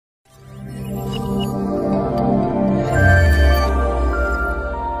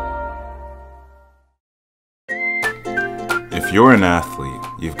If you're an athlete,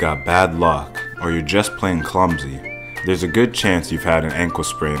 you've got bad luck, or you're just plain clumsy, there's a good chance you've had an ankle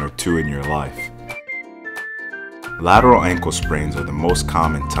sprain or two in your life. Lateral ankle sprains are the most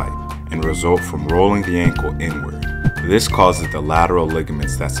common type and result from rolling the ankle inward. This causes the lateral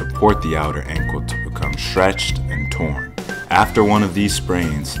ligaments that support the outer ankle to become stretched and torn. After one of these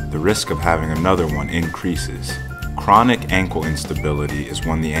sprains, the risk of having another one increases. Chronic ankle instability is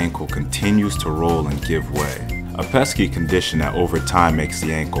when the ankle continues to roll and give way. A pesky condition that over time makes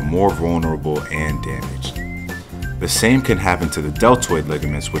the ankle more vulnerable and damaged. The same can happen to the deltoid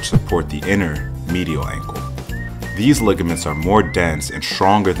ligaments, which support the inner medial ankle. These ligaments are more dense and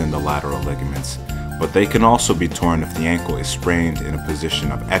stronger than the lateral ligaments, but they can also be torn if the ankle is sprained in a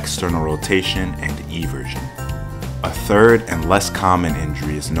position of external rotation and eversion. A third and less common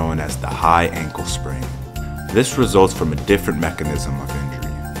injury is known as the high ankle sprain. This results from a different mechanism of injury.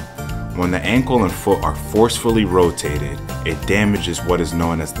 When the ankle and foot are forcefully rotated, it damages what is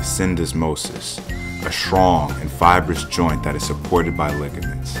known as the syndesmosis, a strong and fibrous joint that is supported by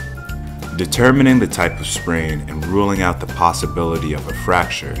ligaments. Determining the type of sprain and ruling out the possibility of a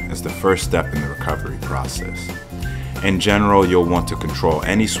fracture is the first step in the recovery process. In general, you'll want to control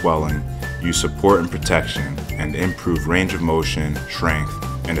any swelling, use support and protection, and improve range of motion, strength,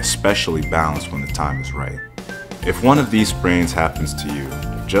 and especially balance when the time is right. If one of these sprains happens to you,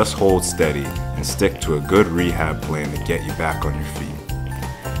 just hold steady and stick to a good rehab plan to get you back on your feet.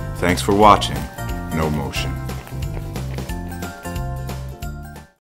 Thanks for watching. No motion.